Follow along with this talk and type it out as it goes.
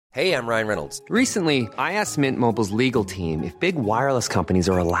Hey, I'm Ryan Reynolds. Recently, I asked Mint Mobile's legal team if big wireless companies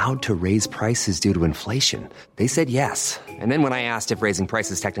are allowed to raise prices due to inflation. They said yes. And then when I asked if raising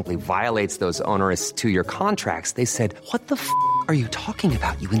prices technically violates those onerous two-year contracts, they said, "What the f*** are you talking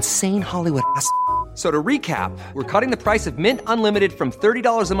about, you insane Hollywood ass?" So to recap, we're cutting the price of Mint Unlimited from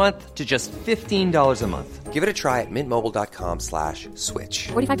 $30 a month to just $15 a month. Give it a try at mintmobile.com/switch.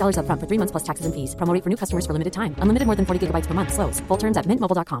 $45 up front for 3 months plus taxes and fees. Promo rate for new customers for limited time. Unlimited more than 40 gigabytes per month. Slows full terms at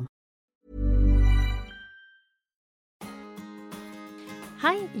mintmobile.com.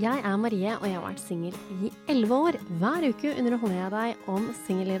 Hei, jeg Marie, og jeg har vært single I 11 år. Hver uke underholder jeg deg om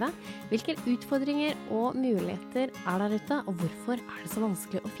singellivet. Hvilke utfordringer og muligheter der ute, og hvorfor det så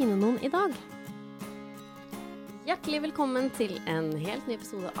vanskelig å finne noen I dag? Hjertelig velkommen til en helt ny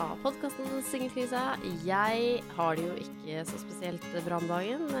episode av podcasten Singelkrisa. Jeg har det jo ikke så spesielt bra om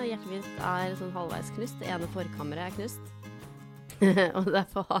dagen. Hjertet mitt sånn halvveis knust. Det ene forkammeret knust. Og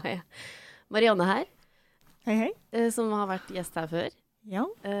derfor har jeg Marianne her. Hei, hei. Som har vært gjest her før. Ja.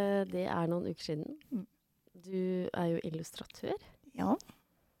 Det noen uker siden. Du jo illustratør. Ja,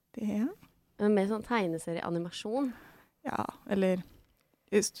 det jeg. Med sånn tegneserie-animasjon. Ja, eller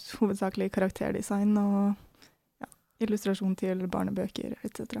just hovedsakelig karakterdesign og illustrasjon til barnebøker,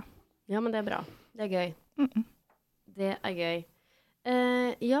 etc. Ja, men det bra. Det gøy. Det gøy.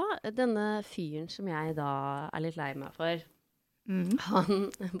 Ja, denne fyren som jeg da litt lei meg for, han,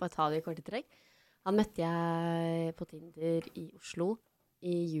 bare ta det I korte trekk, han møtte jeg på Tinder I Oslo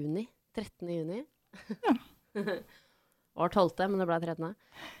I juni, 13. juni. Ja. Det var 12., men det ble 13.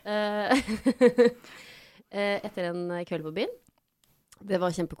 Etter en kveld på byen. Det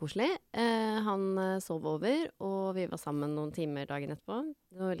var kjempekoselig. Han sov over, og vi var sammen noen timer dagen etterpå.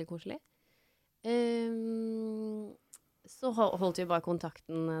 Det var veldig koselig. Så holdt vi bare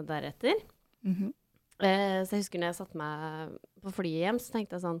kontakten deretter. Så jeg husker når jeg satt meg på flyet hjem, så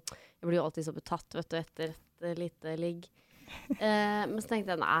tenkte jeg sånn, jeg blir jo alltid så betatt, vet du, etter et lite ligg. Men så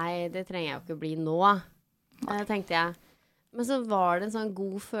tenkte jeg, nei, det trenger jeg jo ikke bli nå, tenkte jeg. Men så var det en sånn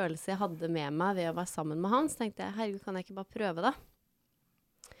god følelse jeg hadde med meg ved å være sammen med han, så tenkte jeg, herregud, kan jeg ikke bare prøve det?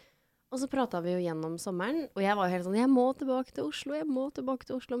 Og så pratet vi jo gjennom sommeren, og jeg var jo helt sånn, jeg må tilbake til Oslo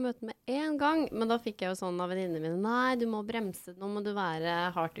og møte med en gang. Men da fikk jeg jo sånn av venninnene mine, nei, du må bremse, nå må du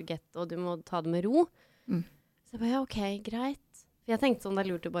være hard to get, og du må ta det med ro. Så jeg bare, ja, ok, greit. For jeg tenkte sånn, det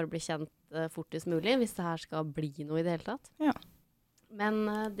lurt å bare bli kjent fortest mulig, hvis det her skal bli noe I det hele tatt. Ja. Men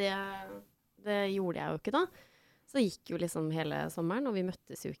det gjorde jeg jo ikke da. Så gikk jo liksom hele sommeren, og vi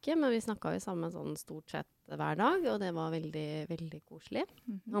møttes jo ikke, men vi snakket jo sammen sånn stort sett hver dag, og det var veldig, veldig koselig.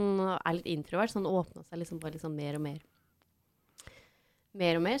 Han litt introvert, så han åpnet seg liksom bare liksom mer og mer.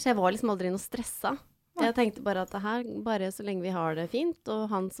 Mer og mer, så jeg var liksom aldri noe stresset. Jeg tenkte bare at det her, bare så lenge vi har det fint, og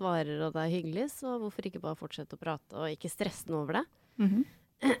han svarer og det hyggelig, så hvorfor ikke bare fortsette å prate, og ikke stresse noe over det.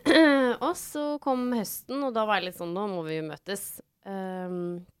 Og så kom høsten, og da var jeg litt sånn, nå må vi jo møtes.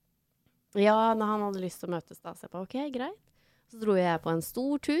 Ja, når han hadde lyst til å møtes da, så jeg bare, ok, greit. Så dro jeg på en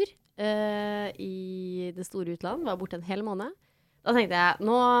stor tur I det store utland, var borte en hel måned. Da tenkte jeg,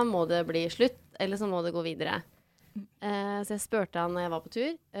 nå må det bli slutt, eller så må det gå videre. Så jeg spurte han når jeg var på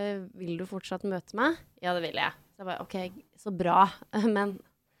tur, vil du fortsatt møte meg? Ja, det vil jeg. Så jeg bare, ok, så bra, men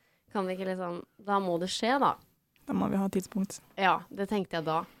kan vi ikke liksom, da må det skje da. Da må vi ha tidspunkt. Ja, det tenkte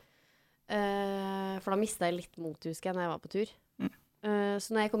jeg da. For da mistet jeg litt mot, husker jeg, når jeg var på tur. Så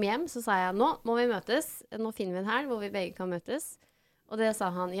når jeg kom hjem, så sa jeg, nå må vi møtes. Nå finner vi en her hvor vi begge kan møtes. Og det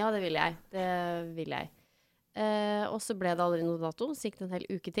sa han, ja, det vil jeg. Det vil jeg. Og så ble det aldri noe dato. Så gikk det en hel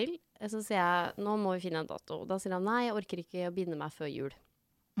uke til. Så sier jeg, nå må vi finne en dato. Og da sier han, nei, jeg orker ikke å binde meg før jul.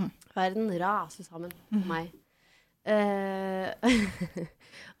 Verden raser sammen for meg.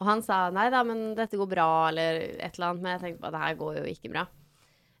 Og han sa, nei da, men dette går bra, eller et eller annet. Men jeg tenkte bare, det her går jo ikke bra.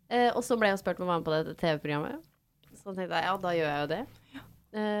 Og så ble jeg spurt om å være med på dette TV-programmet. Så tenkte jeg, ja, da gjør jeg jo det.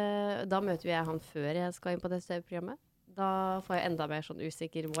 Da møter jeg han før jeg skal inn på dette TV-programmet. Da får jeg enda mer sånn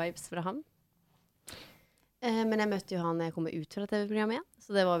usikker vibes fra han. Men jeg møtte jo han når jeg kom ut fra TV-programmet igjen, så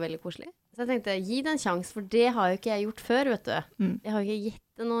det var veldig koselig. Så jeg tenkte, gi det en sjans, for det har jo ikke jeg gjort før, vet du. Jeg har jo ikke gitt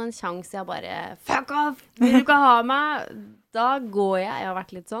det noen sjans, jeg bare, fuck off, vil du ikke ha meg? Da går jeg har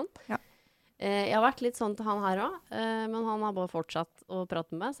vært litt sånn. Ja. Jeg har vært litt sånn til han her også, men han har bare fortsatt å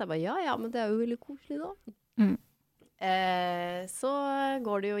prate med meg, så jeg bare, ja, men det er jo veldig koselig da. Så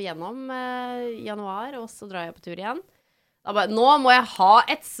går det jo gjennom januar, og så drar jeg på tur igjen. Da bare, nå må jeg ha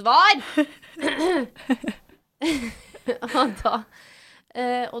et svar!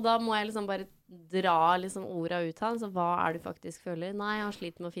 og da må jeg liksom bare dra liksom ordet ut av, så hva du faktisk føler? Nei, jeg har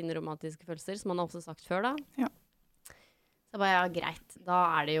slitt med å finne romantiske følelser, som han har også sagt før da. Ja. Så jeg bare, ja, greit, da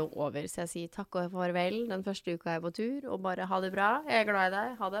det jo over. Så jeg sier takk og farvel den første uka jeg er på tur, og bare ha det bra, jeg glad i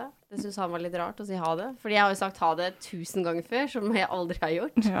deg, ha det. Det synes han var litt rart å si ha det, fordi jeg har jo sagt ha det 1000 ganger før, som jeg aldri har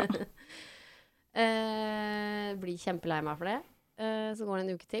gjort. Ja. Blir kjempelei meg for det. Så går det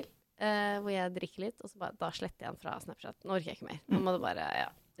en uke til, hvor jeg drikker litt, og så bare, da sletter jeg den fra Snapchat. Nå orker jeg ikke mer. Nå må det bare,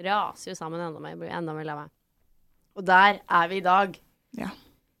 ja, raser jo sammen enda mer, blir enda mer lei meg. Og der vi i dag. Ja.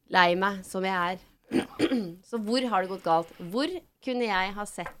 Lei meg som jeg Så hvor har det gått galt? Hvor kunne jeg ha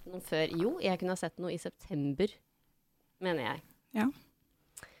sett noe før? Jo, jeg kunne ha sett noe i september, mener jeg. Ja.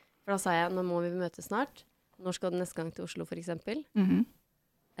 For da sa jeg, nå må vi møtes snart. Når skal du neste gang til Oslo, for eksempel? Mhm.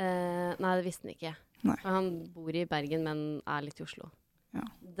 Nei, det visste han ikke. Nei. For han bor i Bergen, men litt i Oslo. Ja.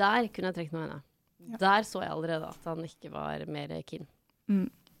 Der kunne jeg trekt noe henne. Ja. Der så jeg allerede at han ikke var mer keen. Mm.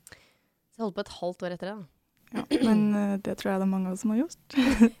 Så jeg holdt på et halvt år etter det da. Ja, men det tror jeg det mange av oss som har gjort.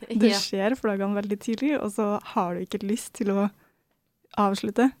 Du Ja. ser flaggene veldig tidlig, og så har du ikke lyst til å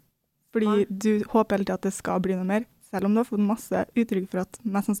avslutte. Fordi Nei. du håper hele tiden at det skal bli noe mer, selv om du har fått masse uttrykk for at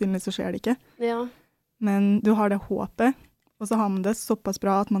mest sannsynlig så skjer det ikke. Ja. Men du har det håpet, og så har man det såpass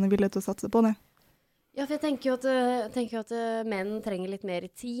bra at man er villig til å satse på det. Ja, for jeg tenker jo at menn trenger litt mer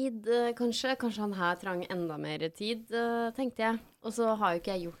tid, kanskje. Kanskje han her trang enda mer tid, tenkte jeg. Og så har jo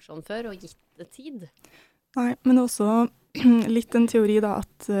ikke jeg gjort sånn før, og gitt det tid. Nei, men også litt en teori da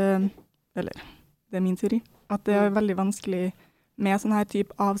at, eller det er min teori, at det er veldig vanskelig med sånn her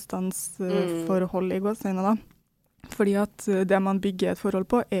type avstandsforhold i gåsøyne da. Fordi at det man bygger et forhold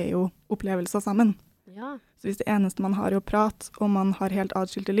på er jo opplevelser sammen. Ja. Så hvis det eneste man har er å prate, og man har helt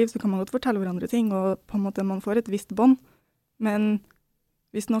atskilte liv, så kan man godt fortelle hverandre ting, og på en måte man får et visst bånd. Men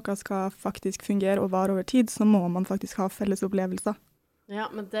hvis noe skal faktisk fungere og vare over tid, så må man faktisk ha felles opplevelser.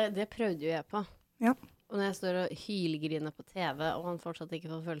 Ja, men det prøvde jo jeg på. Ja. Og når jeg står og hylgriner på TV, og han fortsatt ikke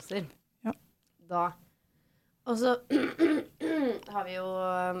får følelser, Ja. da. Og så har vi jo,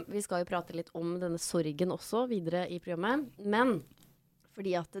 vi skal jo prate litt om denne sorgen også videre i programmet, men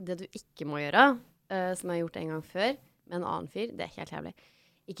fordi at det du ikke må gjøre, som jeg har gjort en gang før, med en annen fyr, det er helt jævlig.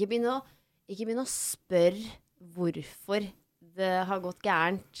 Ikke begynne å spørre hvorfor det har gått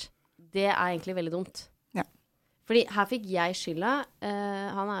gærent. Det er egentlig veldig dumt. Fordi her fikk jeg skylda.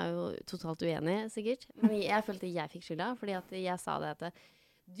 Han er jo totalt uenig, sikkert. Men jeg følte jeg fikk skylda, fordi at jeg sa det at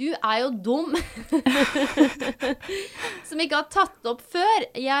du er jo dum! Som ikke har tatt opp før.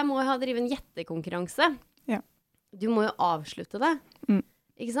 Jeg må ha drivet en gjettekonkurranse. Ja. Du må jo avslutte det. Mm.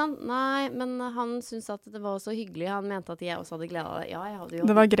 Ikke sant? Nei, men han syntes at det var så hyggelig. Han mente at jeg også hadde glede av det. Ja, jeg hadde jo...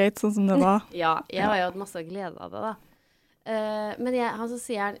 Det var greit sånn som det var. Ja, jeg har jo hatt masse glede av det da. Men han så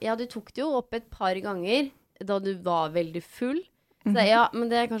sier han, ja, du tok det jo opp et par ganger da du var veldig full. Så ja, men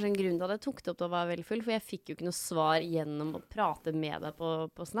det er kanskje en grunn til at jeg tok det opp da jeg var veldig full, for jeg fikk jo ikke noe svar gjennom å prate med deg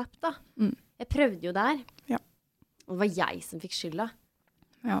på Snap da. Mm. Jeg prøvde jo der. Ja. Og det var jeg som fikk skylda.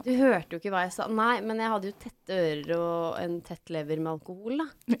 Ja. Du hørte jo ikke hva jeg sa. Nei, men jeg hadde jo tette ører og en tett lever med alkohol da.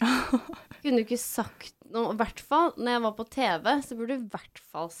 Kunne du ikke sagt noe, i hvert fall, når jeg var på TV, så burde du i hvert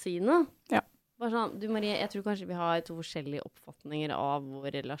fall si noe. Ja. Bare sånn, du Marie, jeg tror kanskje vi har to forskjellige oppfatninger av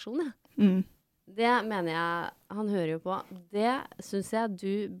vår relasjon, ja. Mm. Det mener jeg, han hører jo på, det synes jeg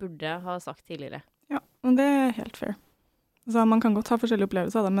du burde ha sagt tidligere. Ja, men det er helt fair. Så man kan godt ha forskjellige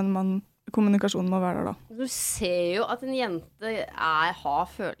opplevelser av det, men kommunikasjonen må være der da. Du ser jo at en jente har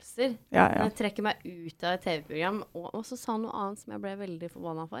følelser. Ja, ja. Jeg trekker meg ut av et TV-program, og så sa han noe annet som jeg ble veldig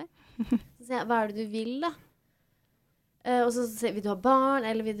forbannet for. Så sier jeg, hva er det du vil da? Og så sier jeg, vil du ha barn,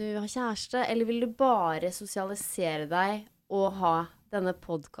 eller vil du ha kjæreste, eller vil du bare sosialisere deg og ha denne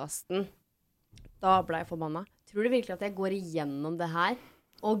podcasten? Da ble jeg forbannet. Tror du virkelig at jeg går igjennom det her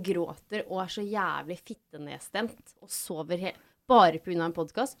og gråter og så jævlig fittenedstemt og sover bare på grunn av en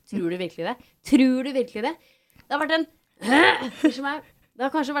podcast? Tror du virkelig det? Tror du virkelig det? Det har vært det har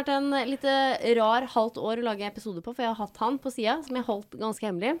kanskje vært en litt rar halvt år å lage en episode på, for jeg har hatt han på siden, som jeg holdt ganske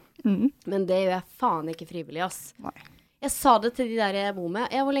hemmelig. Men det gjør jeg faen ikke frivillig, ass. Nei. Jeg sa det til de der jeg bor med.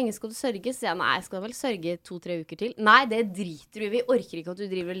 Ja, hvor lenge skal du sørge? Så jeg, nei, jeg skal vel sørge 2-3 uker til. Nei, det driter du i. Vi orker ikke at du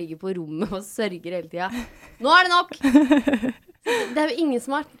driver og ligger på rommet og sørger hele tiden. Nå er det nok! Det er jo ingen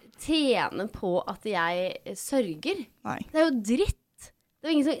som har tjener på at jeg sørger. Nei. Det er jo dritt. Det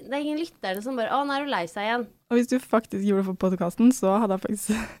er ingen lyttere som bare, nå er du lei seg igjen. Og hvis du faktisk gjorde det for podcasten, så hadde jeg faktisk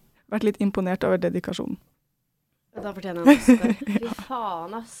vært litt imponert over dedikasjonen. Da fortjener jeg en Oscar. Fy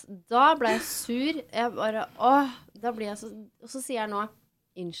faen, ass. Da ble jeg sur. Jeg bare, da blir jeg så... Og så sier jeg nå,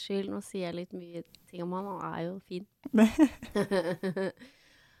 unnskyld, nå sier jeg litt mye ting om han er jo fin.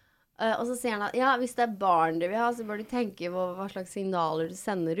 Og så sier han at, ja, hvis det er barn du vil ha, så bør du tenke på hva slags signaler du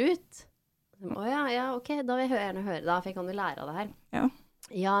sender ut. Ja, ok, da vil jeg gjerne høre da, for jeg kan jo lære av det her. Ja.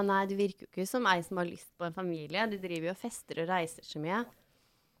 Ja, nei, du virker jo ikke som ei som har lyst på en familie. Du driver jo og fester og reiser så mye.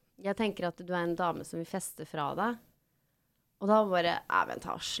 Jeg tenker at du er en dame som vil feste fra deg. Og da bare, vent,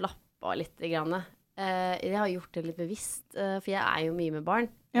 slapp av litt grann. Jeg har gjort det litt bevisst, for jeg er jo mye med barn.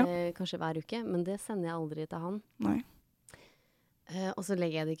 Ja. Kanskje hver uke, men det sender jeg aldri til han. Nei. Og så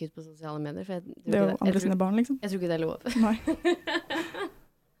legger jeg det ikke ut på sosiale medier. For Det er jo andre sine barn, liksom. Jeg tror ikke det er lov. Nei.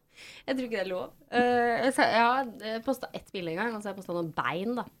 Jeg tror ikke det er lov. Jeg har postet ett bilde en gang, og så har jeg postet noen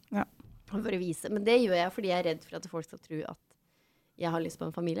bein, da. Ja. For å vise. Men det gjør jeg fordi jeg er redd for at folk skal tro at jeg har lyst på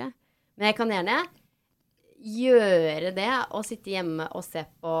en familie. Men jeg kan gjerne gjøre det og sitte hjemme og se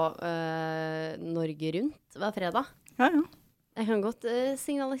på Norge Rundt hver fredag. Ja, ja. Jeg kan godt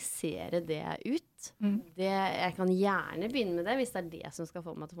signalisere det ut. Jeg kan gjerne begynne med det hvis det er det som skal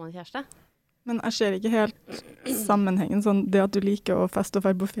få meg til å få en kjæreste. Men jeg ser ikke helt sammenhengen. Sånn, det at du liker å feste og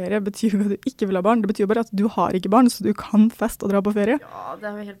fære på ferie, betyr jo at du ikke vil ha barn. Det betyr jo bare at du har ikke barn, så du kan feste og dra på ferie. Ja, det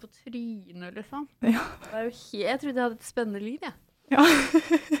er jo helt på trynet, liksom. Ja. Det er jo jeg trodde jeg hadde et spennende liv, jeg. Ja.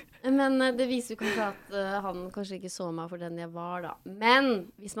 Men det viser jo kanskje at han kanskje ikke så meg for den jeg var, da.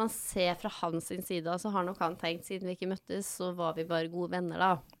 Men hvis man ser fra hans side, så har nok han tenkt, siden vi ikke møttes, så var vi bare gode venner,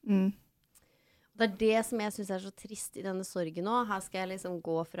 da. Det er det som jeg synes er så trist i denne sorgen nå. Her skal jeg liksom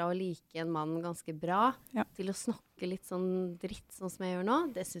gå fra å like en mann ganske bra, til å snakke litt sånn dritt, sånn som jeg gjør nå.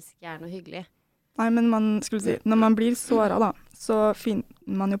 Det synes ikke jeg er noe hyggelig. Nei, men når man blir såret da, så finner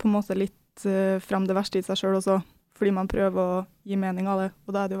man jo på en måte litt frem det verste i seg selv også, fordi man prøver å gi mening av det.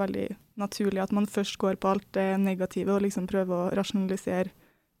 Og da er det jo veldig naturlig at man først går på alt det negative og liksom prøver å rasjonalisere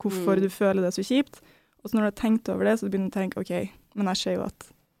hvorfor du føler det så kjipt. Og så når du har tenkt over det, så begynner du å tenke, ok, men jeg ser jo at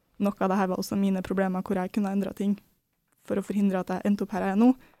noe av det her var også mine problemer, hvor jeg kunne endre ting for å forhindre at jeg endte opp her jeg er nå.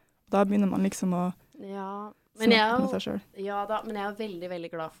 Da begynner man liksom å snakke med seg selv. Ja da, men jeg er veldig,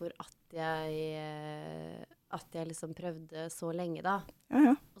 veldig glad for at jeg liksom prøvde så lenge da.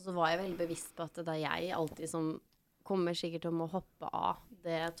 Ja. Og så var jeg veldig bevisst på at det er jeg alltid som kommer sikkert om å hoppe av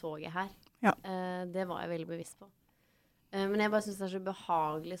det toget her. Ja. Det var jeg veldig bevisst på. Men jeg bare synes det er så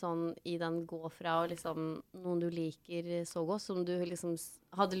behagelig sånn i den gå fra liksom, noen du liker så godt, som du liksom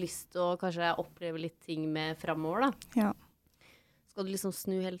hadde lyst til å kanskje oppleve litt ting med fremover, da. Ja. Skal du liksom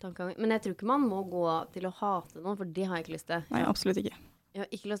snu hele tankegangen. Men jeg tror ikke man må gå til å hate noen, for det har jeg ikke lyst til. Nei, absolutt ikke. Jeg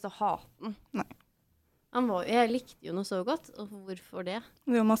har ikke lyst til å hate den. Nei. Jeg likte jo noe så godt, og hvorfor det?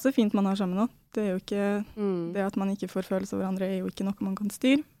 Det er jo masse fint man har sammen nå. Det er jo ikke, det at man ikke får følelser av hverandre er jo ikke noe man kan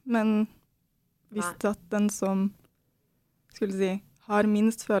styre, men hvis at den som har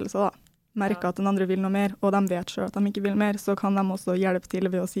minst følelser da, merker at den andre vil noe mer, og de vet selv at de ikke vil mer, så kan de også hjelpe til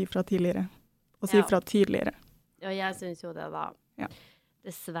ved å si fra tidligere, og si fra tydeligere. Ja, jeg synes jo det da. Ja.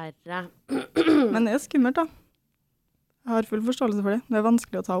 Dessverre. Men det er skummelt da. Jeg har full forståelse for det. Det er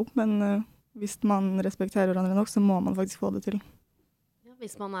vanskelig å ta opp, men hvis man respekterer hverandre nok, så må man faktisk få det til. Ja,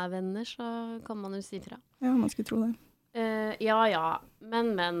 hvis man er venner, så kan man jo si fra. Ja, man skulle tro det.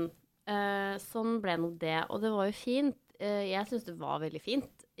 Men. Sånn ble nå det, og det var jo fint. Jeg synes det var veldig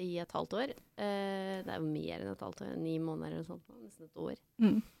fint i et halvt år. Det er jo mer enn et halvt år, 9 måneder eller sånt, nesten et år.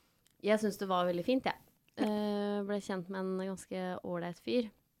 Jeg synes det var veldig fint, jeg. Ble kjent med en ganske ålreit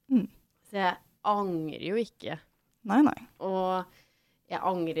fyr. Så jeg angrer jo ikke. Nei. Og jeg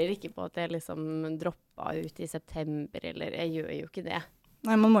angrer ikke på at jeg liksom droppet ut i september, eller jeg gjør jo ikke det.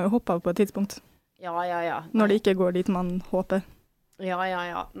 Nei, man må jo hoppe av på et tidspunkt. Ja. Når det ikke går dit man håper. Ja.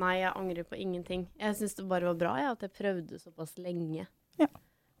 Nei, jeg angrer på ingenting. Jeg synes det bare var bra, at jeg prøvde såpass lenge. Ja.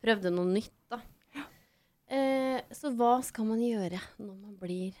 Prøvde noe nytt, da. Ja. Så hva skal man gjøre når man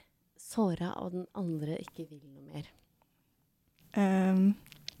blir såret og den andre ikke vil noe mer?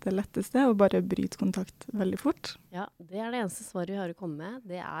 Det letteste er å bare bryte kontakt veldig fort. Ja, det er det eneste svaret vi har å komme med.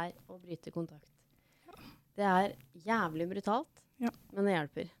 Det er å bryte kontakt. Ja. Det er jævlig brutalt, men det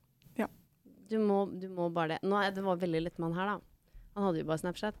hjelper. Ja. Du må bare det. Det var veldig lett mann her, da. Han hadde jo bare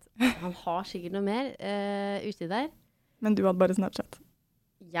Snapchat. Han har sikkert noe mer uti der. Men du hadde bare Snapchat?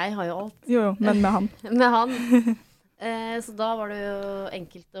 Jeg har jo alt. Jo, men med han. Med han. Så da var det jo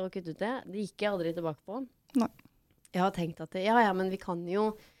enkelt å kutte ut det. Det gikk jeg aldri tilbake på. Nei. Jeg har tenkt at men vi kan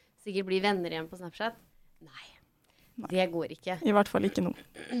jo sikkert bli venner igjen på Snapchat. Nei. Det går ikke. I hvert fall ikke nå.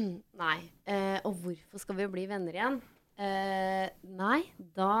 Nei. Og hvorfor skal vi bli venner igjen? Nei,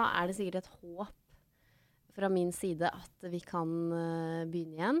 da er det sikkert et håp fra min side at vi kan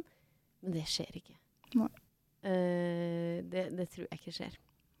begynne igjen. Men det skjer ikke. Nei. Det tror jeg ikke skjer.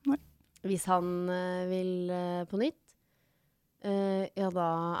 Nei. Hvis han vil på nytt, da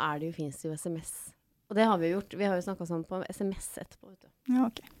er det jo finnes jo SMS. Og det har vi jo gjort. Vi har jo snakket sammen på SMS etterpå, vet du. Ja,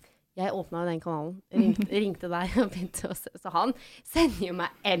 ok. Jeg åpnet den kanalen, ringte der og begynte å se. Så han sender jo meg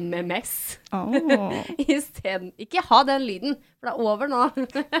MMS. I stedet. Ikke ha den lyden, for det er over nå.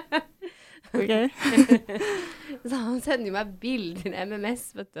 Så han sender jo meg bilder MMS,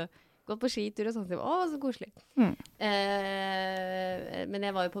 vet du. Gått på skitur og sånt. Så koselig. Men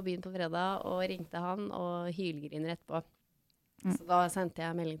jeg var jo på byen på fredag og ringte han og hylgriner etterpå. Så da sendte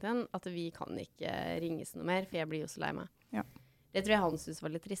jeg melding til han at vi kan ikke ringes noe mer, for jeg blir jo så lei meg. Ja. Det tror jeg han synes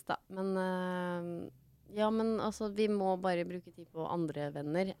var litt trist da. Men men altså, vi må bare bruke tid på andre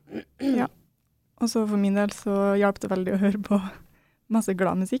venner. Ja. Og så for min del så hjalp det veldig å høre på masse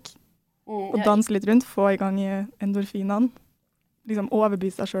glad musikk. Og danse litt rundt, få i gang endorfinene. Liksom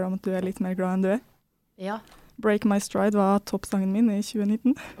overbevise deg selv om at du er litt mer glad enn du er. Ja. Break My Stride var toppsangen min i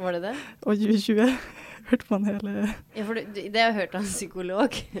 2019. Var det det? Og 2020 hørte på den hele... Ja, for det har jeg hørt av en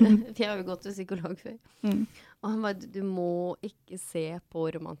psykolog. For jeg har jo gått til psykolog før. Og han var, du må ikke se på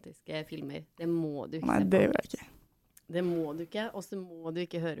romantiske filmer. Det må du ikke se på. Nei, det gjør jeg ikke. Det må du ikke, og så må du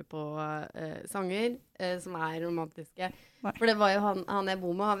ikke høre på sanger som er romantiske. Nei. For det var jo han jeg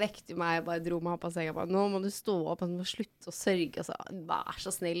bor med, han vekte jo meg og bare dro meg opp av senga. Bare, nå må du stå opp, og du må slutte å sørge. Og så, vær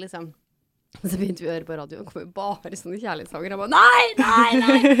så snill, liksom. Og så begynte vi å høre på radio, og det kom jo bare sånne kjærlighetssanger. Jeg bare, nei!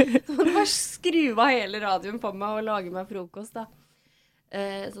 Så måtte jeg bare skru av hele radioen på meg og lage meg frokost, da.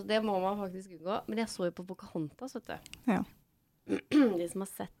 Så det må man faktisk unngå. Men jeg så jo på Pocahontas, vet du. Ja. De som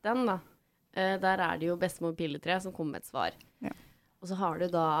har sett den, da. Der er det jo bestemor Pilletre som kommer med et svar. Ja. Og så har du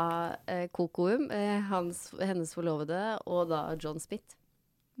da Kokoum, hennes forlovede, og da John Smith.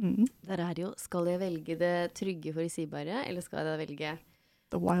 Der er det jo, skal jeg velge det trygge forutsigbare, eller skal jeg velge...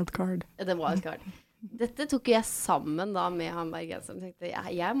 The wild card. The wild card. Dette tok jeg sammen da med hamburgenseren. Jeg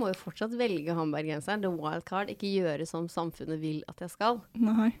tenkte, jeg må jo fortsatt velge hamburgenseren, the wild card, ikke gjøre som samfunnet vil at jeg skal.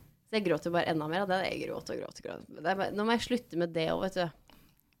 Nei. Så jeg gråter jo bare enda mer av det. Jeg gråter. Nå må jeg slutte med det også, vet du.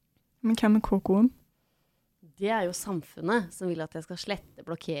 Men hvem er Kokoum? Det er jo samfunnet som vil at jeg skal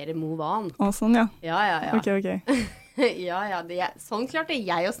blokkere Movan. Å, sånn, ja. Ja. Ok. Ja, sånn klarte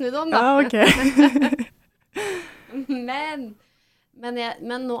jeg å snu det om, da. Ja, ok.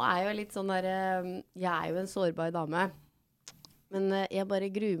 Men nå er jeg jo litt sånn der, jeg er jo en sårbar dame. Men jeg bare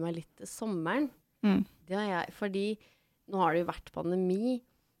gruer meg litt til sommeren. Det har jeg, fordi nå har det jo vært pandemi,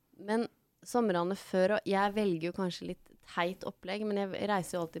 men sommerene før, og jeg velger jo kanskje litt teit opplegg, men jeg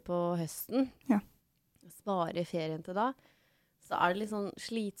reiser jo alltid på høsten. Ja. Sparer ferien til da. Så er det litt sånn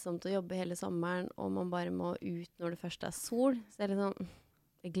slitsomt å jobbe hele sommeren, og man bare må ut når det først er sol. Så jeg liksom,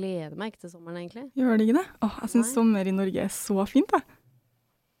 jeg gleder meg ikke til sommeren egentlig. Gjør det ikke det? Jeg synes sommer i Norge er så fint, da.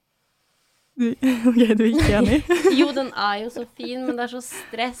 Ok, du er ikke enig? Jo, den er jo så fin, men det er så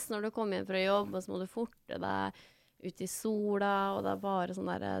stress når du kommer hjem fra jobb, og så må du forte deg ut i sola, og det er bare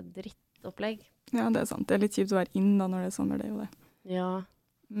sånn der drittopplegg. Ja, det er sant. Det er litt kjipt å være inn da når det er sommer, det er jo det. Ja.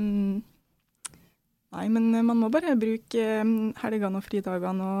 Nei, men man må bare bruke helgene og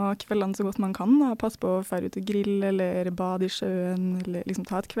fridagene og kveldene så godt man kan. Da. Pass på å fære ut og grille, eller bade i sjøen, eller liksom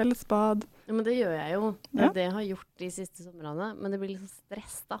ta et kveldsbad. Ja, men det gjør jeg jo. Det er det jeg har gjort de siste sommerene, men det blir litt sånn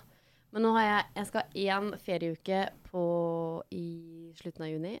stress da. Men nå har jeg skal ha 1 ferieuke i slutten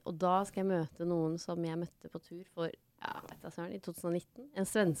av juni, og da skal jeg møte noen som jeg møtte på tur for, i 2019. En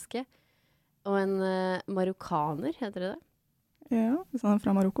svenske og en marokkaner, heter det det? Ja, sånn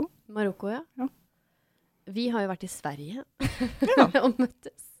fra Marokko. Marokko, ja. Vi har jo vært i Sverige og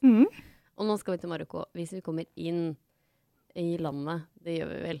møttes. Og nå skal vi til Marokko, hvis vi kommer inn i landet. Det gjør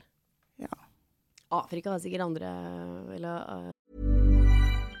vi vel. Ja. Afrika har sikkert andre, eller...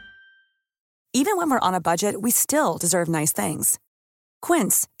 Even when we're on a budget, we still deserve nice things.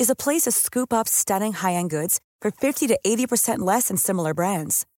 Quince is a place to scoop up stunning high-end goods for 50 to 80% less than similar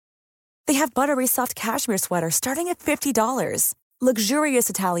brands. They have buttery soft cashmere sweaters starting at $50, luxurious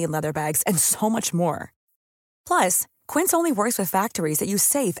Italian leather bags, and so much more. Plus, Quince only works with factories that use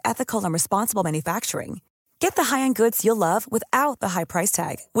safe, ethical, and responsible manufacturing. Get the high-end goods you'll love without the high price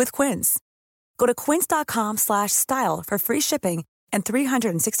tag with Quince. Go to quince.com/style for free shipping and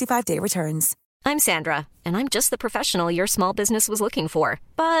 365-day returns. I'm Sandra, and I'm just the professional your small business was looking for.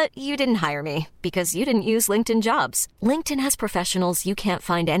 But you didn't hire me because you didn't use LinkedIn Jobs. LinkedIn has professionals you can't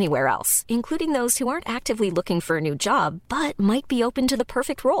find anywhere else, including those who aren't actively looking for a new job, but might be open to the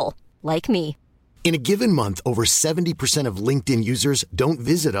perfect role, like me. In a given month, over 70% of LinkedIn users don't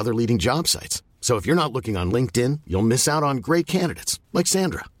visit other leading job sites. So if you're not looking on LinkedIn, you'll miss out on great candidates, like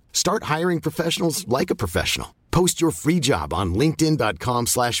Sandra. Start hiring professionals like a professional. Post your free job on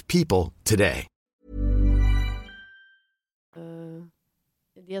linkedin.com/people today.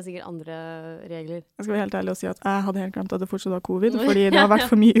 De har sikkert andre regler. Jeg skal være helt ærlig og si at jeg hadde helt glemt at det fortsatt var covid, fordi det har vært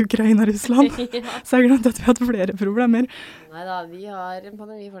for mye Ukraina-Russland. Ja. Så jeg glemte at vi hadde flere problemer. Neida, vi har en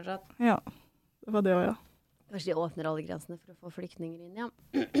pandemi fortsatt. Ja, det var det også, ja. Kanskje de åpner alle grensene for å få flyktninger inn, ja.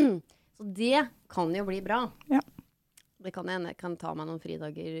 Så det kan jo bli bra. Ja. Det kan hende jeg kan ta meg noen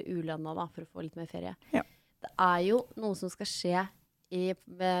fridager ulønna da, for å få litt mer ferie. Ja. Det er jo noe som skal skje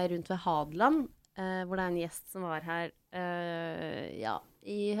rundt ved Hadeland, hvor det er en gjest som var her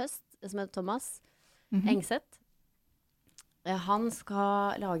i høst, som heter Thomas Engseth. Han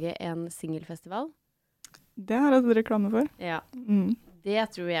skal lage en singelfestival. Det har jeg hatt reklame for. Ja. Mm. Det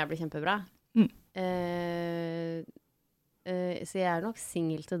tror jeg blir kjempebra. Så jeg er nok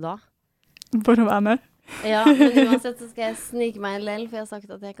singel til da. For å være med. Ja, men uansett så skal jeg snike meg en lell, for jeg har sagt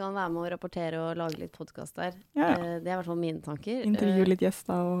at jeg kan være med og rapportere og lage litt podcast der. Ja. Det er i hvert fall mine tanker. Intervjue litt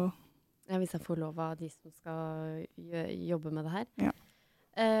gjester og... Ja, hvis jeg får lov av de som skal jobbe med det her. Ja.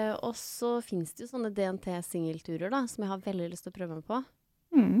 Og så finnes det jo sånne DNT-singelturer da, som jeg har veldig lyst til å prøve meg på.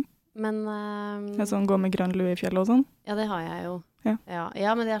 Mm. Men... Det er sånn gå med grønn lue i fjellet og sånn? Ja, det har jeg jo.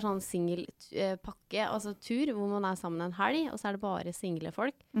 Ja, men det er sånn singelpakke, altså tur, hvor man er sammen en helg, og så er det bare single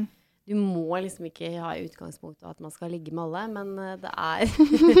folk. Mm. Du må liksom ikke ha utgangspunkt av at man skal ligge med alle, men det er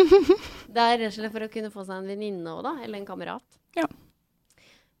det er rett og slett for å kunne få seg en venninne også da, eller en kamerat. Ja.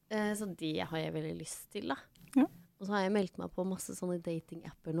 Så det har jeg veldig lyst til da. Ja. Og så har jeg meldt meg på masse sånne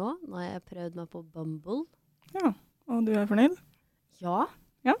dating-apper nå. Nå har jeg prøvd meg på Bumble. Ja, og du er fornøyd? Ja,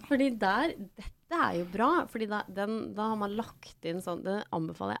 Ja. fordi dette er jo bra, fordi da har man lagt inn sånn, det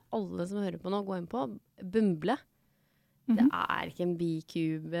anbefaler jeg alle som hører på nå, gå inn på Bumble. Det er ikke en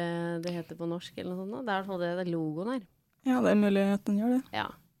bicube det heter på norsk eller noe sånt. Det er i hvert fall det logoen her. Ja, det er mulig at den gjør det. Ja,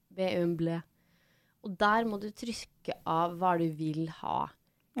 Bumble. Og der må du trykke av hva du vil ha.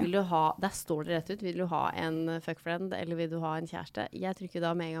 Vil du ha, der står det rett ut, vil du ha en fuckfriend, eller vil du ha en kjæreste? Jeg trykker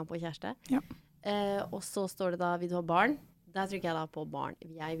da med en gang på kjæreste. Ja. Og så står det da, vil du ha barn? Der trykker jeg da på barn.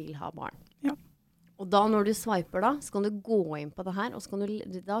 Jeg vil ha barn. Ja. Og da når du swiper da, så kan du gå inn på det her, og så kan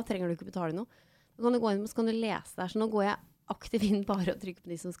da trenger du ikke betale noe. Så kan du gå inn, så kan du lese der. Så nå går jeg aktivt inn bare og trykker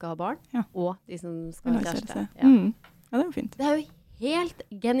på de som skal ha barn, og de som skal ha kjæreste. Ja. Ja, det er jo fint. Det er jo helt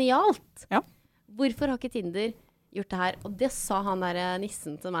genialt. Ja. Hvorfor har ikke Tinder gjort det her? Og det sa han der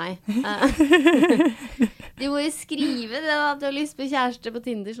nissen til meg. Du må jo skrive det da, at du har lyst på kjæreste på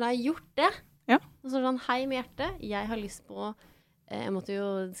Tinder, så har jeg gjort det. Ja. Og så sånn, hei med hjerte, jeg har lyst på, jeg måtte jo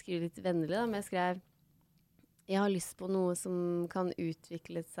skrive litt vennlig da, men jeg skrev, jeg har lyst på noe som kan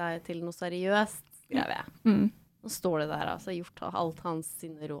utvikle seg til noe seriøst, skrev jeg. Mm. Nå står det der, altså, gjort alt hans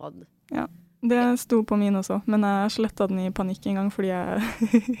sine råd. Ja, det sto på min også, men jeg slettet den i panikk en gang, fordi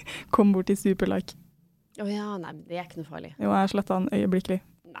jeg kom bort til superlike. Åja, nei, det er ikke noe farlig. Jo, jeg slettet den øyeblikkelig.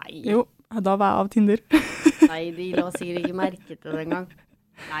 Nei. Jo, da var jeg av Tinder. Nei, de la sikkert ikke merke til det engang.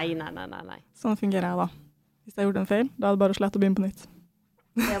 Nei. Sånn fungerer jeg da. Hvis jeg har gjort en feil, da er det bare å slette og begynne på nytt.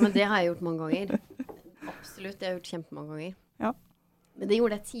 Ja, men det har jeg gjort mange ganger. Absolutt, det har jeg gjort kjempemange ganger. Ja. Men det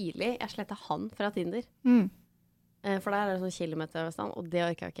gjorde jeg tidlig. Jeg slettet han fra Tinder. Mm. For der er det sånn kilometeravstand, og det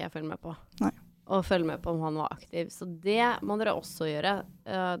orker ikke jeg følge med på. Nei. Og følge med på om han var aktiv. Så det må dere også gjøre.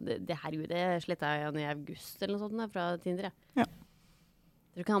 Det slettet jeg igjen i august eller noe sånt fra Tinder. Ja.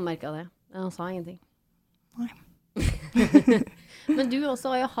 Jeg tror ikke han merket det. Han sa ingenting. Nei. Men du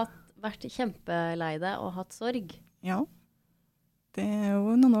også har jo vært kjempelei deg og hatt sorg. Ja. Det er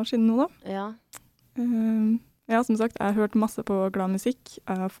jo noen år siden nå da. Ja. Ja, som sagt, jeg har hørt masse på glad musikk.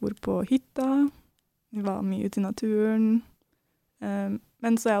 Jeg for på hytta. Vi var mye ute i naturen.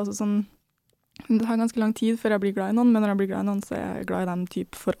 Men så er jeg også sånn, det tar ganske lang tid før jeg blir glad i noen, men når jeg blir glad i noen, så er jeg glad i dem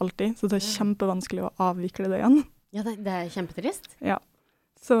typ for alltid. Så det er kjempevanskelig å avvikle det igjen. Ja, det er kjempetrist. Ja.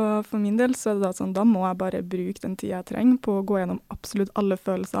 Så for min del så er det da sånn, da må jeg bare bruke den tid jeg trenger på å gå gjennom absolutt alle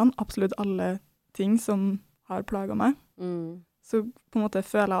følelsene, absolutt alle ting som har plaget meg. Mm. Så på en måte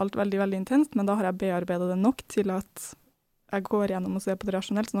føler jeg alt veldig, veldig intenst, men da har jeg bearbeidet det nok til at jeg går gjennom og ser på det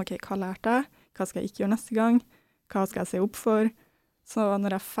rasjonelt, sånn ok, hva lærte jeg? Hva skal jeg ikke gjøre neste gang? Hva skal jeg se opp for? Så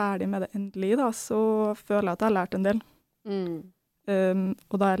når jeg er ferdig med det endelig da, så føler jeg at jeg har lært en del. Mm.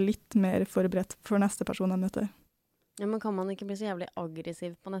 Og da er jeg litt mer forberedt for neste person jeg møter. Ja, men kan man ikke bli så jævlig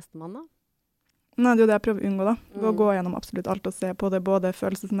aggressiv på neste mann da? Nei, det er jo det jeg prøver å unngå da. Å gå gjennom absolutt alt og se på det både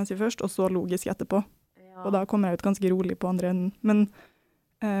følelsesmessig først, og så logisk etterpå. Ja. Og da kommer jeg ut ganske rolig på andre enden. Men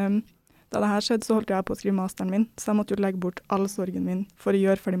da det her skjedde, så holdt jeg på å skrive masteren min, så jeg måtte jo legge bort all sorgen min for å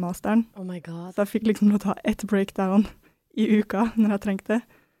gjøre ferdig masteren. Oh my god. Så jeg fikk liksom lov til å ta ett breakdown i uka når jeg trengte det.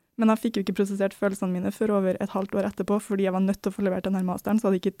 Men jeg fikk jo ikke prosessert følelsene mine før over et halvt år etterpå, fordi jeg var nødt til å få levert denne masteren, så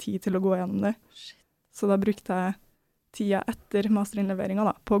jeg hadde ikke tid til å gå gjennom det. Shit. Så da brukte jeg tida etter masterinnleveringen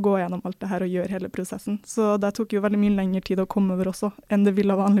da, på å gå gjennom alt det her og gjøre hele prosessen. Så det tok jo veldig mye lengre tid å komme over også, enn det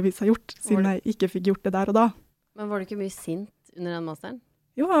ville vanligvis ha gjort, siden jeg ikke fikk gjort det der og da. Men var du ikke mye sint under den masteren?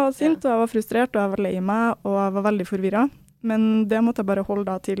 Jo, jeg var sint, og jeg var frustrert, og jeg var lei meg, og jeg var veldig forvirret. Men det måtte jeg bare holde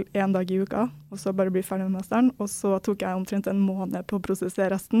da til 1 dag i uka, og så bare bli ferdig med masteren. Og så tok jeg omtrent en måned på å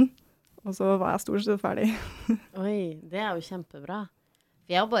prosessere resten, og så var jeg stort sett ferdig. Oi, det er jo kjempebra. For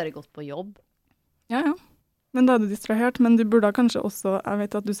jeg har bare gått på jobb. Ja, ja. Men da er du distrahert, men du burde kanskje også, jeg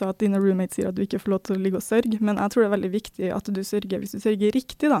vet at du sa at dine roommates sier at du ikke får lov til å ligge og sørge, men jeg tror det er veldig viktig at du sørger, hvis du sørger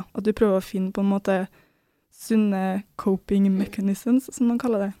riktig da, at du prøver å finne på en måte sunne coping mechanisms, som man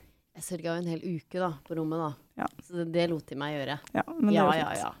kaller det. Jeg sørget jo en hel uke da, på rommet da. Ja. Så det lot de meg gjøre. Ja, men det er jo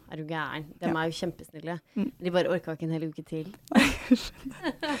fint. Ja. Er du gæren? De er jo kjempesnille. Mm. De bare orket ikke en hel uke til.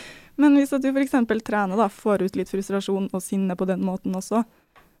 Men hvis at du for eksempel trener da, får ut litt frustrasjon og sinne på den måten også,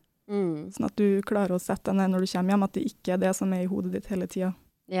 sånn at du klarer å sette deg ned når du kommer hjem, at det ikke er det som er i hodet ditt hele tiden.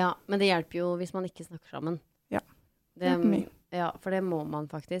 Ja, men det hjelper jo hvis man ikke snakker sammen. Ja, det hjelper mye. Ja, for det må man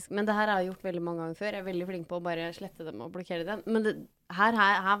faktisk. Men det her har jeg gjort veldig mange ganger før. Jeg er veldig flink på å bare slette dem og blokkere dem. Men her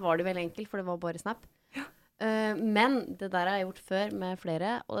var det veldig enkelt, for det var bare Snap. Ja. Men det der har jeg gjort før med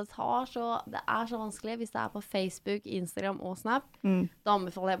flere, og det er så vanskelig hvis det er på Facebook, Instagram og Snap. Da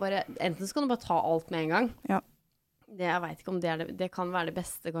anbefaler jeg bare, enten så kan du bare ta alt med en gang. Ja. Jeg vet ikke om det kan være det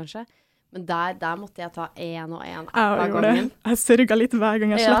beste, kanskje. Men der måtte jeg ta en og en app av gangen. Jeg sørget litt hver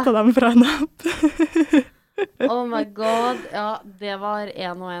gang jeg slettet dem fra en app. Oh my god. Ja, det var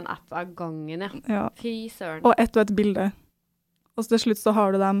en og en app av gangen, ja. Fy søren. Og et bilde. Og så til slutt så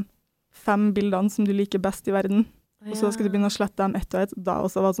har du de 5 bildene som du liker best i verden. Og så skal du begynne å slette dem ett og ett. Da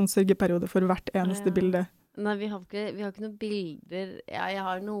også var det sånn sørgeperiode for hvert eneste bilde. Nei, vi har ikke noen bilder. Ja, jeg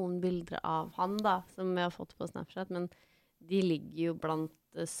har noen bilder av han da, som jeg har fått på Snapchat, men de ligger jo blant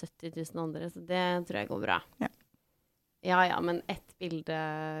 70 000 andre, så det tror jeg går bra. Ja, men ett bilde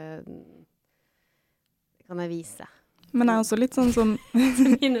kan jeg vise. Men jeg er også litt sånn som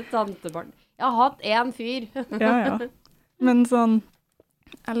mine tantebarn. Jeg har hatt en fyr. Ja. Men sånn,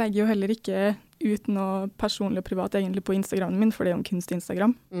 jeg legger jo heller ikke ut noe personlig og privat egentlig på Instagramen min, for det er jo en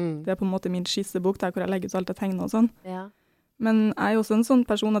kunst-Instagram. Det er på en måte min skissebok, der hvor jeg legger ut alt jeg tegner og sånn. Ja. Men jeg er jo også en sånn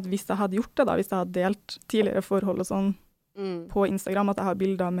person at hvis jeg hadde gjort det da, hvis jeg hadde delt tidligere forhold og sånn på Instagram, at jeg har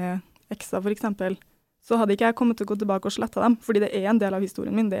bilder med ekser for eksempel, så hadde ikke jeg kommet til å gå tilbake og slette dem, fordi det er en del av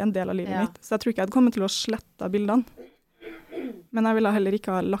historien min, det er en del av livet mitt. Så jeg tror ikke jeg hadde kommet til å slette bildene. Men jeg ville heller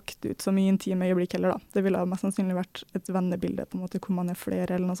ikke ha lagt ut så mye intime øyeblikk heller da. Det ville ha mest sannsynlig vært et vennebilde på en måte, hvor man er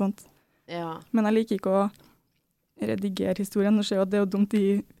flere eller noe sånt. Ja. Men jeg liker ikke å redigere historien. Det skjer jo at det er jo dumt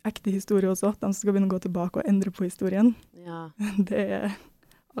i ekte historier også, at de skal begynne å gå tilbake og endre på historien. Ja. Det er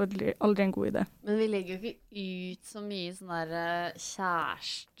aldri en god idé. Men vi legger jo ikke ut så mye sånn der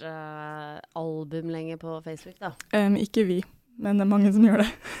kjærestealbum lenger på Facebook da. Ikke vi, men det er mange som gjør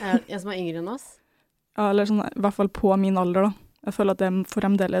det. En som er yngre enn oss? Ja, eller sånn, i hvert fall på min alder da. Jeg føler at det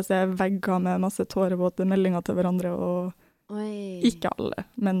fremdeles er vegger med masse tårevåte meldinger til hverandre, og ikke alle,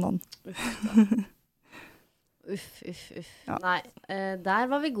 men noen. Uff. Ja. Nei, der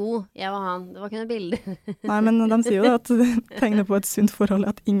var vi gode, jeg og han. Det var ikke noe bilder. Nei, men de sier jo det at det tegner på et sunt forhold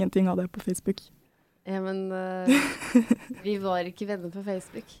at ingenting av det er på Facebook. Ja, men vi var ikke venner på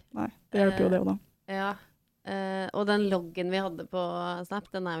Facebook. Nei, det hjelper jo det også da. Ja, og den loggen vi hadde på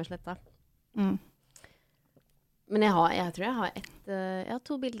Snap, den er jo slettet. Men jeg tror jeg har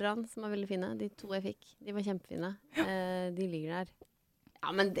 2 bilder av den som er veldig fine. De 2 jeg fikk, de var kjempefine. De ligger der. Ja,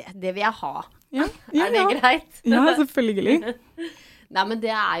 men det vil jeg ha. Ja, er det greit? Ja, selvfølgelig. Nei, men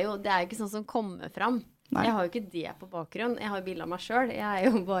det er jo ikke sånn som kommer fram. Nei. Jeg har jo ikke det på bakgrunn. Jeg har jo bilder av meg selv. Jeg er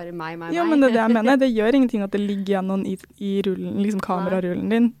jo bare meg. Ja, men det er det jeg mener. Det gjør ingenting at det ligger igjen noen i rullen, liksom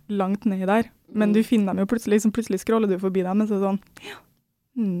kamerarullen din, langt nedi der. Men du finner dem jo plutselig scroller du forbi dem, men så sånn,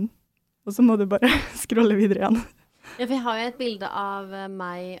 og så må du bare scrolle videre igjen. Ja, for jeg har jo et bilde av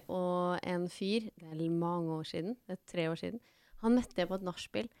meg og en fyr, det er mange år siden, det er 3 år siden. Han møtte jeg på et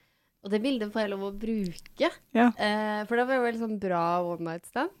nachspiel, og det bildet får jeg lov å bruke. Ja. For det var jo veldig sånn bra one night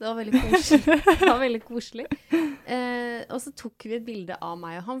stand. Det var veldig koselig. Og så tok vi et bilde av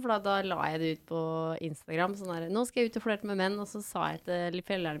meg og han, for da la jeg det ut på Instagram. Sånn der, nå skal jeg ut og flørte med menn, og så sa jeg til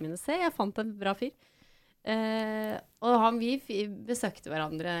foreldrene mine, se, jeg fant en bra fyr. Og vi besøkte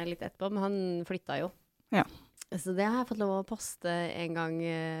hverandre litt etterpå, men han flyttet jo. Ja. Så det har jeg fått lov å poste en gang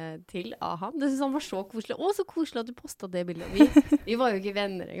til av han. Det synes han var så koselig. Å, så koselig at du postet det bildet. Vi var jo ikke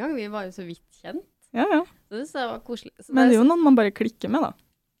venner en gang, vi var jo så vidt kjent. Ja. Så det synes jeg var koselig. Så men det er jo noen man bare klikker med da.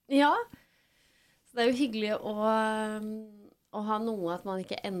 Ja. Så det er jo hyggelig å ha noe at man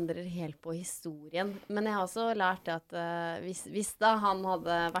ikke endrer helt på historien. Men jeg har også lært det at hvis da han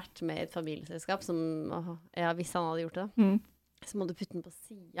hadde vært med i et familieselskap, hvis han hadde gjort det, så må du putte den på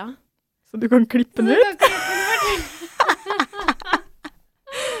siden. Så du kan klippe den ut?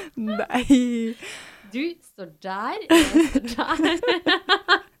 Nei. Du står der, jeg står der.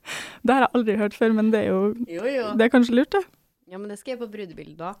 Det har jeg aldri hørt før, men det er jo det er kanskje lurt, det. Ja, men det skal jeg på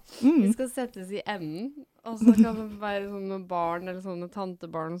brudebildet da. Vi skal settes i enden, og så kan det være sånne barn, eller sånne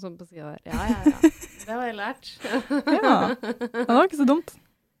tantebarn sånn på siden der. Ja. Det har jeg lært. Ja, det var ikke så dumt.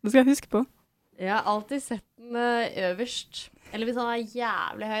 Det skal jeg huske på. Jeg har alltid sett den øverst. Eller hvis han er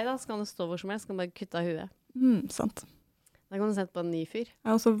jævlig høy da, så kan det stå hvor som helst, så kan du bare kutte av huet. Sant. Da kan du sette på en ny fyr. Jeg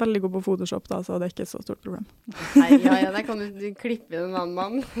er også veldig god på Photoshop da, så det er ikke så stort problem. Nei, ja, der kan du klippe inn en annen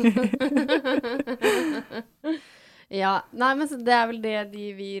mann. Ja, nei, men så det er vel det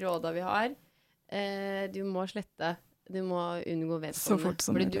vi råda vi har. Du må slette, du må unngå vedkommende. Så fort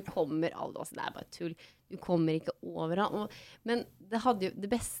som fordi du kommer aldri, det er bare tull. Du kommer ikke over han. Men det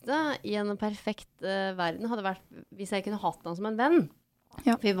beste i en perfekt verden hadde vært hvis jeg kunne hatt han som en venn.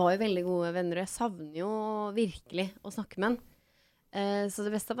 Ja. For vi var jo veldig gode venner, og jeg savner jo virkelig å snakke med han. Så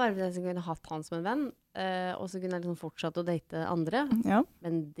det beste var hvis jeg kunne hatt han som en venn, og så kunne jeg liksom fortsatt å date andre. Ja.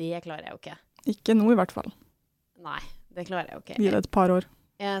 Men det klarer jeg jo ikke. Ikke nå i hvert fall. Nei, det klarer jeg jo ikke. Gi det et par år.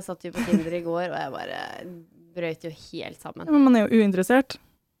 Jeg satt jo på Tinder i går, og jeg bare brøt jo helt sammen. Ja, men man er jo uinteressert.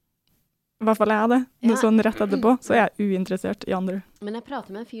 I hvert fall er jeg det. Ja. Sånn rett etterpå, så er jeg uinteressert i andre. Men jeg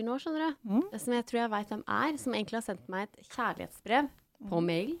prater med en fyr nå, skjønner du. Som jeg tror jeg vet hvem er, som egentlig har sendt meg et kjærlighetsbrev på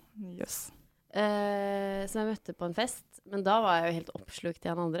mail. Yes. Som jeg møtte på en fest. Men da var jeg jo helt oppslukt i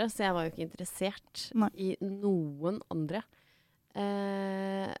han andre, så jeg var jo ikke interessert i noen andre.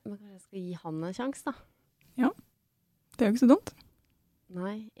 Men kanskje jeg skal gi han en sjanse, da. Ja, det er jo ikke så dumt.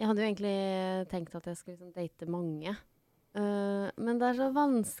 Nei, jeg hadde jo egentlig tenkt at jeg skulle liksom date mange. Men det er så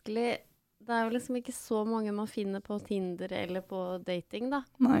vanskelig. Det er jo liksom ikke så mange man finner på Tinder eller på dating, da.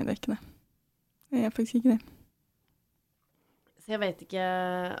 Nei, det er ikke det. Det er faktisk ikke det. Så jeg vet ikke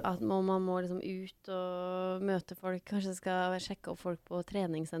at man må liksom ut og møte folk. Kanskje jeg skal sjekke opp folk på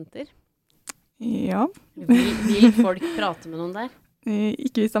treningssenter? Ja. Vil folk prate med noen der?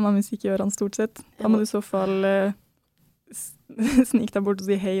 Ikke hvis de har musikk i ørene stort sett. Da må du i så fall snike deg bort og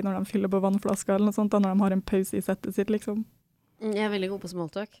si hei når de fyller på vannflasker eller noe sånt, da, når de har en pause i settet sitt, liksom. Jeg er veldig god på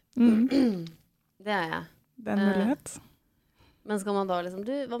smalltalk. Det er jeg. Det er en mulighet. Men skal man da liksom,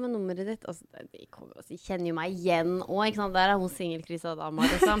 hva med nummeret ditt? Altså, de kjenner jo meg igjen også, ikke sant? Der er hun singelkrisa dama,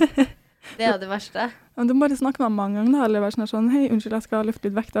 liksom. Det er det verste. Ja, du må bare snakke med meg mange ganger da, eller være sånn, hei, unnskyld, jeg skal løfte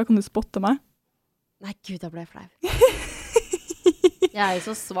litt vekt da, kan du spotte meg? Nei, Gud, da ble jeg flau. Jeg er jo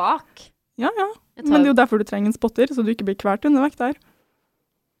så svak. Ja. Men det er jo derfor du trenger en spotter, så du ikke blir kvert under vekt der.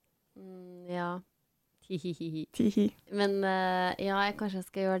 Ja. Tihi. Men jeg kanskje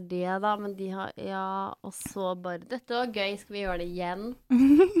skal gjøre det da, men de har, og så bare, dette var gøy, skal vi gjøre det igjen?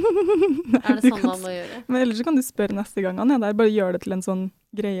 Er det sånn man må gjøre? Men ellers så kan du spørre neste gang, Anja, der bare gjør det til en sånn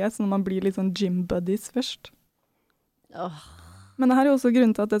greie, så man blir litt sånn gym buddies først. Men det her er jo også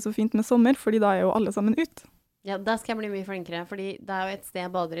grunnen til at det er så fint med sommer, fordi da er jo alle sammen ut. Ja, der skal jeg bli mye flinkere, fordi det er jo et sted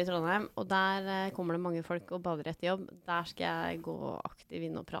jeg bader i Trondheim, og der kommer det mange folk og bader etter jobb. Der skal jeg gå aktiv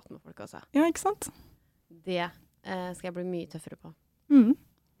inn og prate med folk også. Ja, ikke sant? Det skal jeg bli mye tøffere på.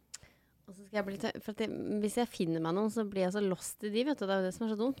 Og så skal jeg bli for hvis jeg finner meg noen, så blir jeg så lost i de, vet du. Det er jo det som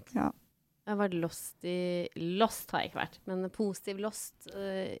er så dumt. Ja. Jeg har vært lost har jeg ikke vært, men positiv lost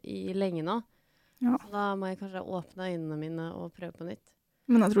i lenge nå. Ja. Så da må jeg kanskje åpne øynene mine og prøve på nytt.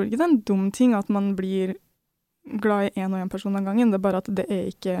 Men jeg tror ikke det er en dum ting at man blir glad i en og en person av gangen. Det er bare at det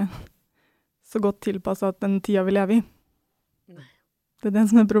er ikke så godt tilpasset den tida vi lever i. Nei. Det er det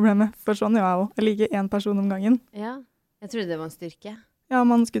som er problemet. For sånn er jeg også. Jeg liker en person om gangen. Ja, jeg trodde det var en styrke. Ja,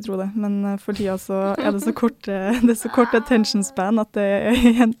 man skulle tro det. Men for tida så er det så kort attention span at det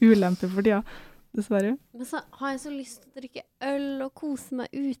er en ulempe for tida. Dessverre. Men så har jeg så lyst til å drikke øl og kose meg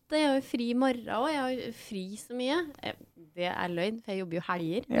ute. Jeg har jo fri i morgen også. Jeg har jo fri så mye. Det er løgn, for jeg jobber jo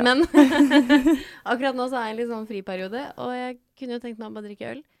helger. Ja. Men akkurat nå så er jeg en litt sånn friperiode, og jeg kunne jo tenkt meg å bare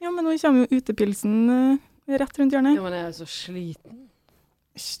drikke øl. Ja, men nå kommer jo utepilsen rett rundt hjørnet. Jo, men jeg er jo så sliten.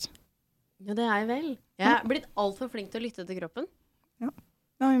 Ja, det er jeg vel. Jeg er blitt alt for flink til å lytte til kroppen. Ja,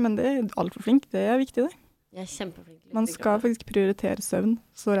 men det er alt for flink. Det er viktig, det. Jeg er kjempeflink til å lytte til kroppen. Man skal faktisk prioritere søvn,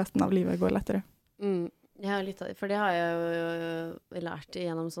 så resten av livet går lettere. For det har jeg jo lært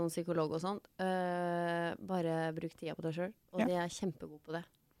gjennom sånn psykolog og sånt. Bare bruk tida på deg selv, og de er kjempegod på det.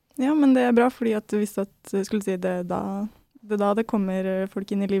 Ja, men det er bra, fordi at hvis det er da det kommer folk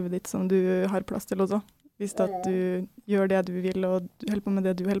inn i livet ditt som du har plass til også. Hvis at du gjør det du vil, og du holder på med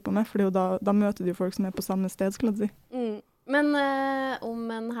det du holder på med, for da møter du folk som er på samme sted, skulle jeg si. Men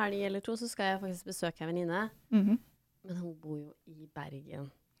om en helg eller to så skal jeg faktisk besøke en venninne. Men hun bor jo i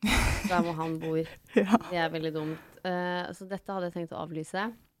Bergen. Der hvor han bor. Ja. Det er veldig dumt. Så dette hadde jeg tenkt å avlyse.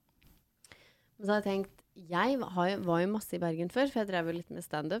 Men så hadde jeg tenkt, jeg var jo masse i Bergen før, for jeg drev jo litt med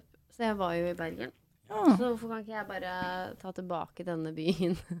stand-up. Så jeg var jo i Bergen. Ja. Så hvorfor kan ikke jeg bare ta tilbake denne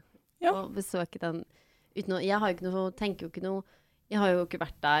byen og besøke den uten noe? Jeg har jo ikke noe, tenker jo ikke noe. Jeg har jo ikke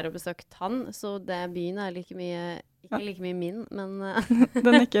vært der og besøkt han, så byen er like mye min, men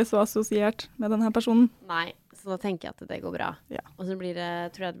den er ikke så assosiert med denne personen. Nei, så da tenker jeg at det går bra. Ja. Og så tror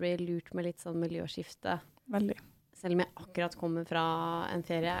jeg det blir lurt med litt sånn miljøskifte. Veldig. Selv om jeg akkurat kommer fra en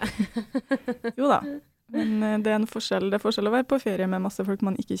ferie. Jo da, men det er en forskjell. Det er forskjell å være på ferie med masse folk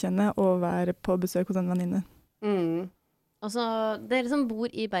man ikke kjenner, og være på besøk hos en venninne. Og så, dere som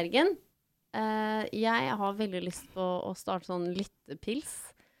bor i Bergen, jeg har veldig lyst på å starte sånn lyttepils,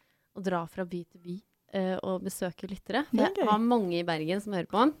 og dra fra by til by, og besøke lyttere. For jeg har mange i Bergen som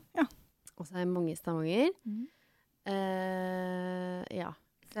hører på. Ja. Og så har jeg mange i Stavanger. Ja,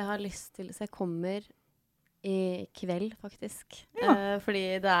 så jeg har lyst til, så jeg kommer i kveld, faktisk. Fordi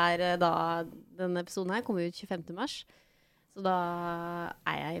det er da, denne episoden her kommer ut 25. mars. Så da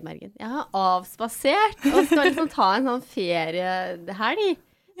er jeg i Bergen. Jeg har avspasert, og skal liksom ta en sånn feriehelg.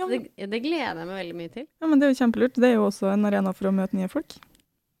 Ja. Det gleder jeg meg veldig mye til. Ja, men det er jo kjempelurt. Det er jo også en arena for å møte nye folk.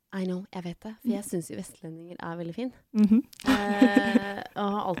 I know, jeg vet det. For jeg synes jo vestlendinger er veldig fin. Og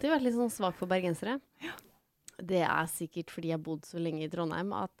har alltid vært litt sånn svak for bergensere. Ja. Det er sikkert fordi jeg har bodd så lenge i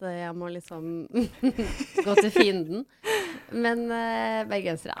Trondheim at jeg må liksom gå til fienden. Men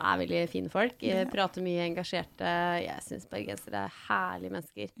bergensere er veldig fine folk. Jeg prater mye engasjerte. Jeg synes bergensere er herlige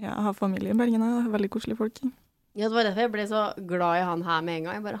mennesker. Ja, jeg har familie i Bergen. Jeg har veldig koselige folk. Ja, det var derfor jeg ble så glad i han her med en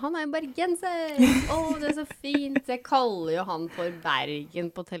gang. Jeg bare, han er jo bergenser! Det er så fint! Så jeg kaller jo han for Bergen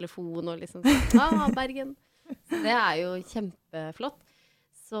på telefon og liksom sånn, Bergen! Så det er jo kjempeflott.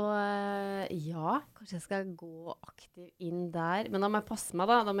 Så ja, kanskje jeg skal gå aktivt inn der. Men da må jeg passe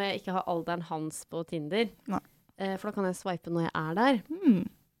meg da. Da må jeg ikke ha alderen hans på Tinder. Nei. For da kan jeg swipe når jeg er der.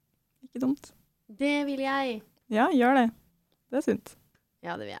 Ikke dumt. Det vil jeg. Ja, gjør det. Det er sunt.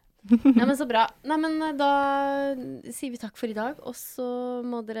 Ja, det vil jeg. Ja, men så bra. Nei, men da sier vi takk for i dag. Og så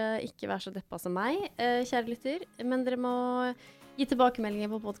må dere ikke være så deppa som meg, kjære lytter. Men dere må gi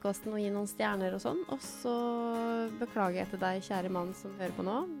tilbakemeldinger på podcasten og gi noen stjerner og sånn. Og så beklager jeg til deg, kjære mann som hører på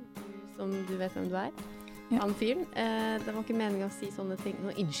nå, som du vet hvem du er. Ja. Han fyren. Det var ikke meningen å si sånne ting.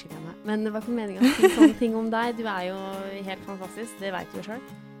 Nå innskylder jeg meg. Men det var ikke meningen å si sånne ting om deg. Du er jo helt fantastisk. Det vet du jo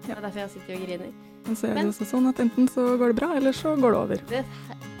selv. Det er derfor jeg sitter og griner. Men så er det også sånn at enten så går det bra, eller så går det over.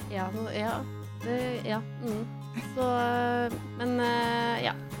 Så, men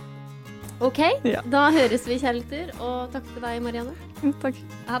ja. Ok, da høres vi, kjære lytter, og takk til deg, Marianne. Takk.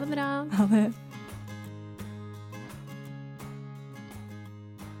 Ha det bra. Ha det.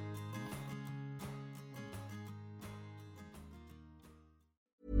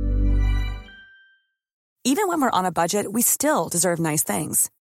 Even when we're on a budget, we still deserve nice things.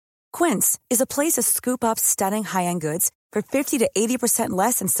 Quince is a place to scoop up stunning high-end goods for 50 to 80%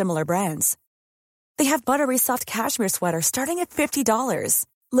 less than similar brands. They have buttery soft cashmere sweaters starting at $50,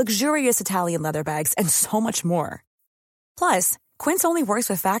 luxurious Italian leather bags, and so much more. Plus, Quince only works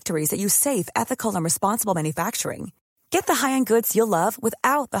with factories that use safe, ethical, and responsible manufacturing. Get the high-end goods you'll love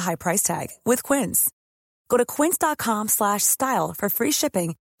without the high price tag with Quince. Go to quince.com/style for free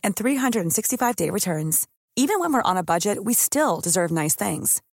shipping and 365-day returns. Even when we're on a budget, we still deserve nice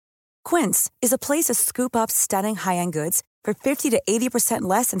things. Quince is a place to scoop up stunning high-end goods for 50 to 80%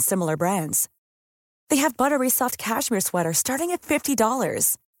 less than similar brands. They have buttery soft cashmere sweaters starting at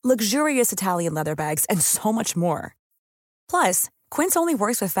 $50, luxurious Italian leather bags, and so much more. Plus, Quince only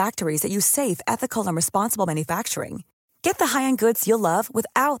works with factories that use safe, ethical, and responsible manufacturing. Get the high-end goods you'll love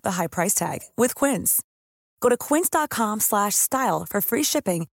without the high price tag with Quince. Go to quince.com/style for free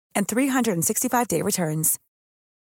shipping and 365-day returns.